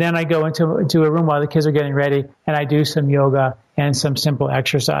 and then I go into a room while the kids are getting ready and I do some yoga and some simple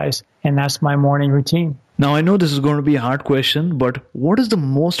exercise. And that's my morning routine. Now, I know this is going to be a hard question, but what is the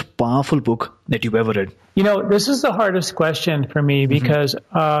most powerful book that you've ever read? This is the hardest question for me because,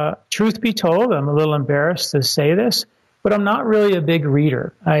 truth be told, I'm a little embarrassed to say this, but I'm not really a big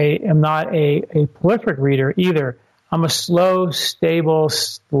reader. I am not a prolific reader either. I'm a slow, stable,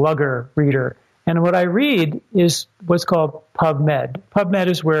 slugger reader. And what I read is what's called PubMed. PubMed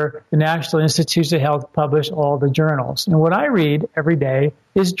is where the National Institutes of Health publish all the journals. And what I read every day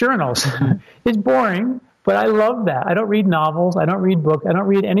is journals. It's boring, but I love that. I don't read novels. I don't read books. I don't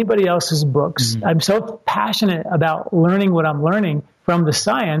read anybody else's books. I'm so passionate about learning what I'm learning from the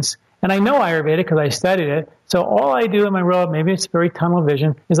science. And I know Ayurvedic because I studied it. So all I do in my role, maybe it's very tunnel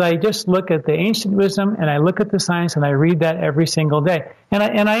vision, is I just look at the ancient wisdom and I look at the science and I read that every single day. And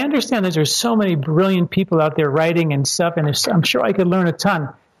I understand that there's so many brilliant people out there writing and stuff, and I'm sure I could learn a ton.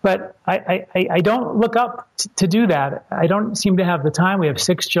 But I don't look up to do that. I don't seem to have the time. We have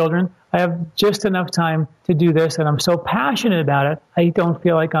 6 children. I have just enough time to do this, and I'm so passionate about it, I don't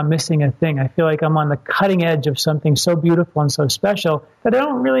feel like I'm missing a thing. I feel like I'm on the cutting edge of something so beautiful and so special that I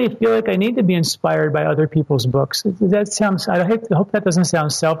don't really feel like I need to be inspired by other people's books. That sounds, I hope that doesn't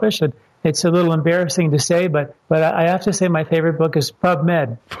sound selfish. It's a little embarrassing to say, but I have to say my favorite book is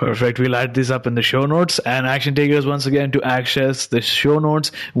PubMed. Perfect. We'll add this up in the show notes. And action takers, once again, to access the show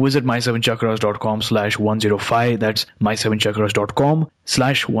notes, visit my7chakras.com/105. That's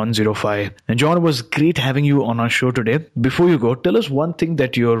my7chakras.com/105. And John, it was great having you on our show today. Before you go, tell us one thing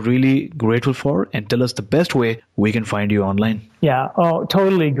that you're really grateful for and tell us the best way we can find you online. Yeah. Oh,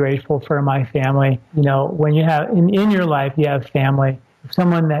 totally grateful for my family. When you have, in your life, you have family.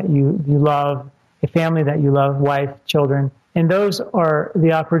 Someone that you love, a family that you love, wife, children. And those are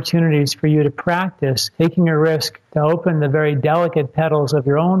the opportunities for you to practice taking a risk to open the very delicate petals of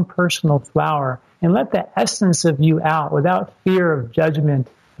your own personal flower and let the essence of you out without fear of judgment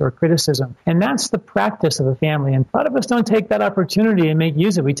or criticism. And that's the practice of a family. And a lot of us don't take that opportunity and make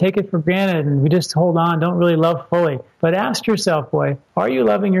use of it. We take it for granted and we just hold on, don't really love fully. But ask yourself, boy, are you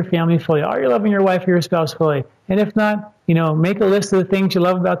loving your family fully? Are you loving your wife or your spouse fully? And if not, make a list of the things you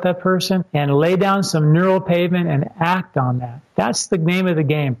love about that person and lay down some neural pavement and act on that. That's the name of the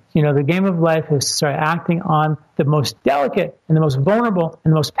game. The game of life is to start acting on the most delicate and the most vulnerable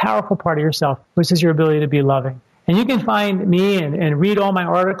and the most powerful part of yourself, which is your ability to be loving. And you can find me and read all my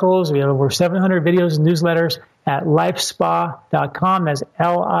articles. We have over 700 videos and newsletters at lifespa.com. That's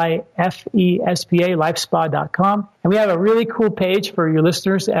LIFESPA, lifespa.com. And we have a really cool page for your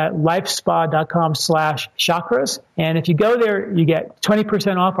listeners at lifespa.com/chakras. And if you go there, you get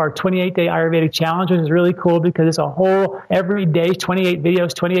 20% off our 28-day Ayurvedic challenge, which is really cool because it's a whole every day, 28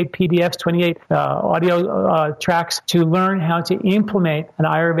 videos, 28 PDFs, 28 audio tracks to learn how to implement an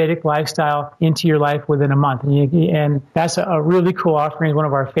Ayurvedic lifestyle into your life within a month. And that's a really cool offering. It's one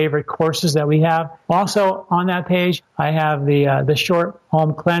of our favorite courses that we have. Also on that page, I have the short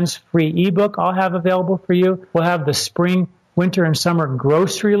home cleanse free ebook I'll have available for you. We'll have the spring, winter, and summer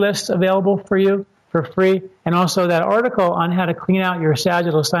grocery list available for you for free. And also that article on how to clean out your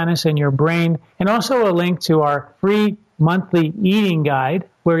sagittal sinus and your brain. And also a link to our free monthly eating guide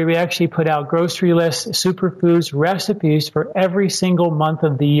where we actually put out grocery lists, superfoods, recipes for every single month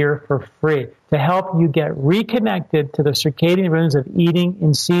of the year for free to help you get reconnected to the circadian rhythms of eating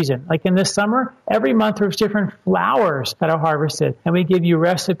in season. Like in the summer, every month there's different flowers that are harvested, and we give you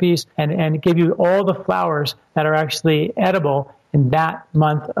recipes and give you all the flowers that are actually edible in that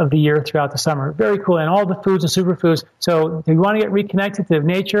month of the year throughout the summer. Very cool. And all the foods and superfoods. So if you want to get reconnected to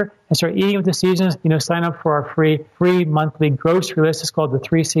nature and start eating with the seasons, sign up for our free monthly grocery list. It's called the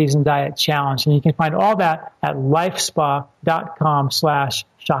 3-Season Diet Challenge. And you can find all that at lifespa.com/chakras.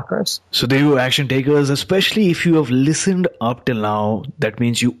 So there you go, action takers, especially if you have listened up till now, that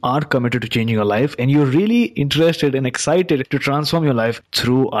means you are committed to changing your life and you're really interested and excited to transform your life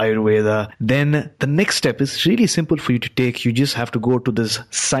through Ayurveda. Then the next step is really simple for you to take. You just have to go to this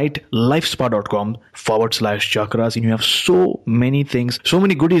site, lifespa.com/chakras, and you have so many things, so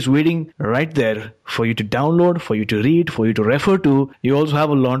many goodies waiting right there for you to download, for you to read, for you to refer to. You also have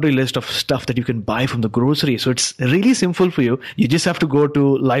a laundry list of stuff that you can buy from the grocery. So it's really simple for you. You just have to go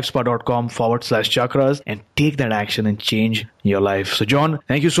to lifespa.com/chakras and take that action and change your life. So John,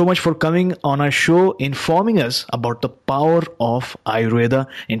 thank you so much for coming on our show, informing us about the power of Ayurveda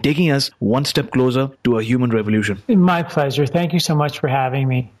and taking us one step closer to a human revolution. My pleasure. Thank you so much for having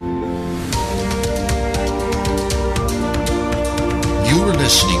me. You were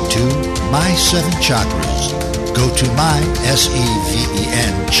listening to My 7 Chakras. Go to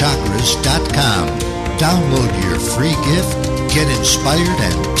mysevenchakras.com. Download your free gift, get inspired,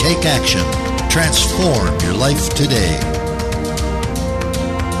 and take action. Transform your life today.